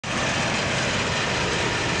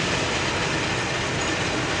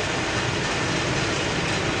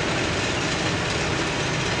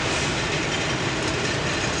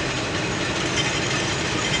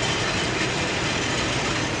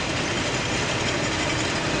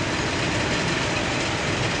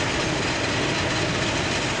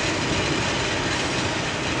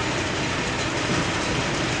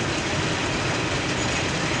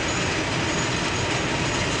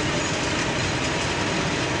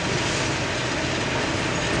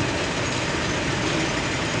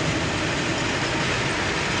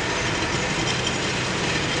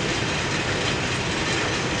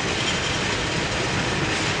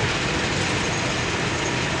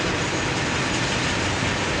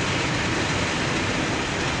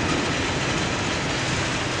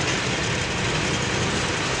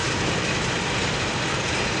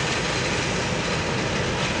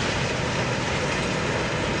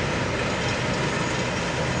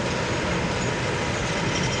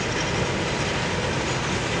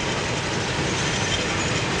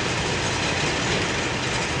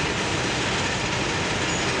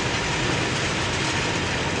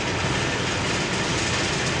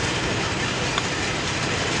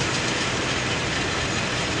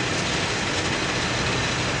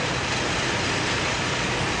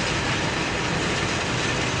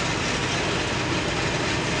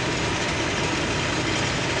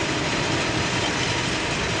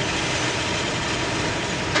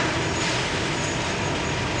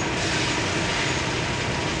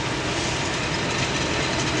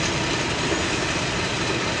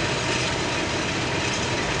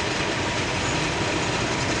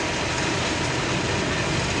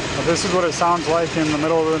This is what it sounds like in the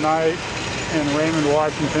middle of the night in Raymond,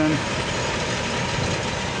 Washington,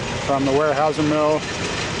 from the Weyerhaeuser Mill.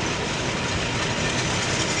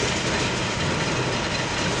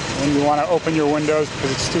 When you want to open your windows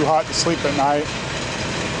because it's too hot to sleep at night.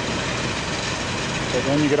 But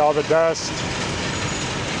then you get all the dust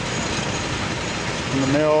from the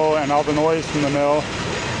mill and all the noise from the mill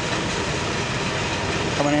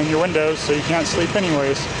coming in your windows, so you can't sleep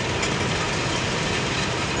anyways.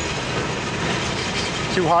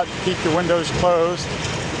 Too hot to keep your windows closed.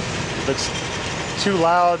 If it's too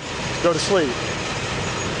loud to go to sleep.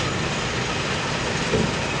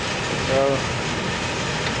 So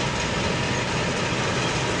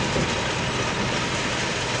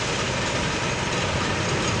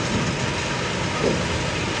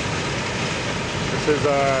this is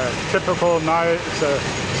a typical night. It's a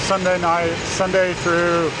Sunday night, Sunday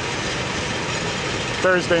through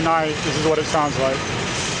Thursday night. This is what it sounds like.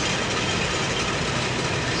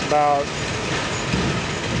 About,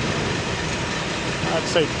 I'd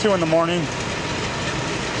say 2 in the morning,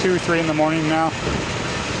 2, 3 in the morning now.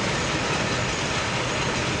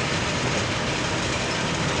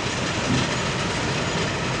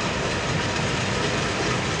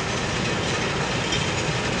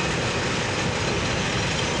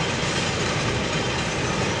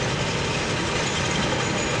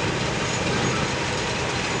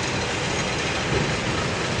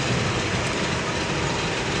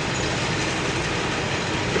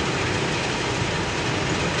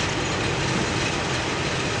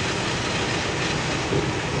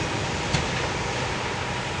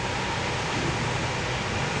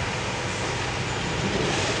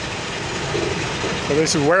 So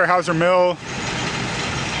this is Weyerhaeuser Mill,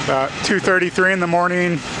 about 2:33 in the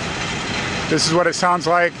morning. This is what it sounds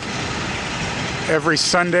like every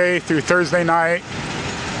Sunday through Thursday night.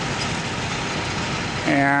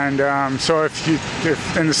 And so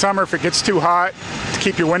if in the summer, if it gets too hot to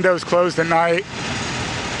keep your windows closed at night,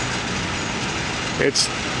 it's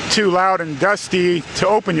too loud and dusty to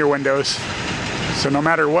open your windows. So no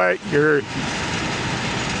matter what, you're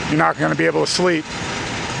not going to be able to sleep.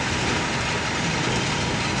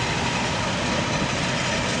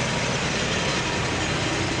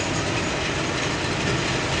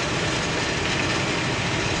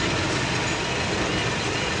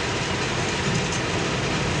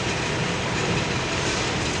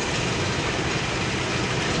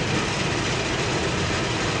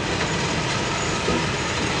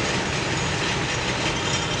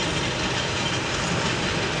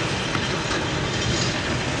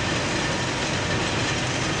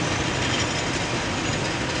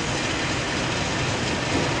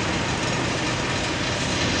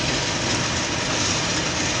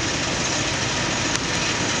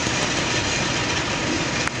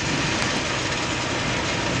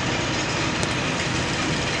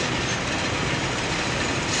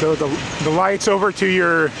 So the lights over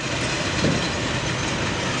to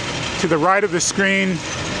the right of the screen,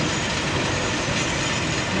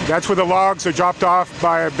 that's where the logs are dropped off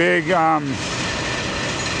by a big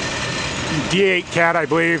D8 cat, I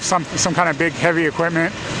believe, some kind of big heavy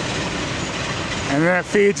equipment. And then it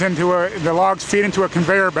feeds into the logs feed into a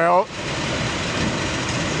conveyor belt.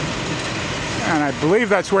 And I believe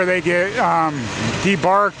that's where they get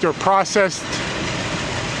debarked or processed.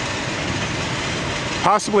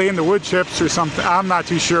 Possibly into wood chips or something. I'm not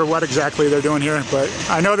too sure what exactly they're doing here, but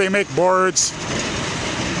I know they make boards.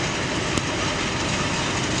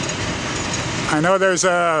 I know there's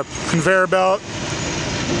a conveyor belt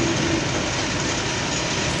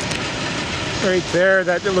right there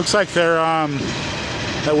that it looks like that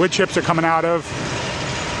wood chips are coming out of.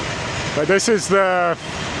 But this is the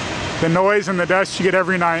noise and the dust you get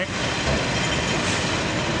every night.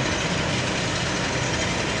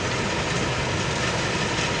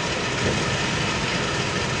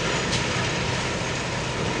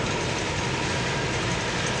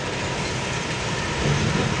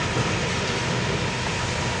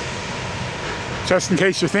 Just in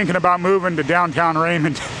case you're thinking about moving to downtown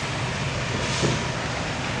Raymond.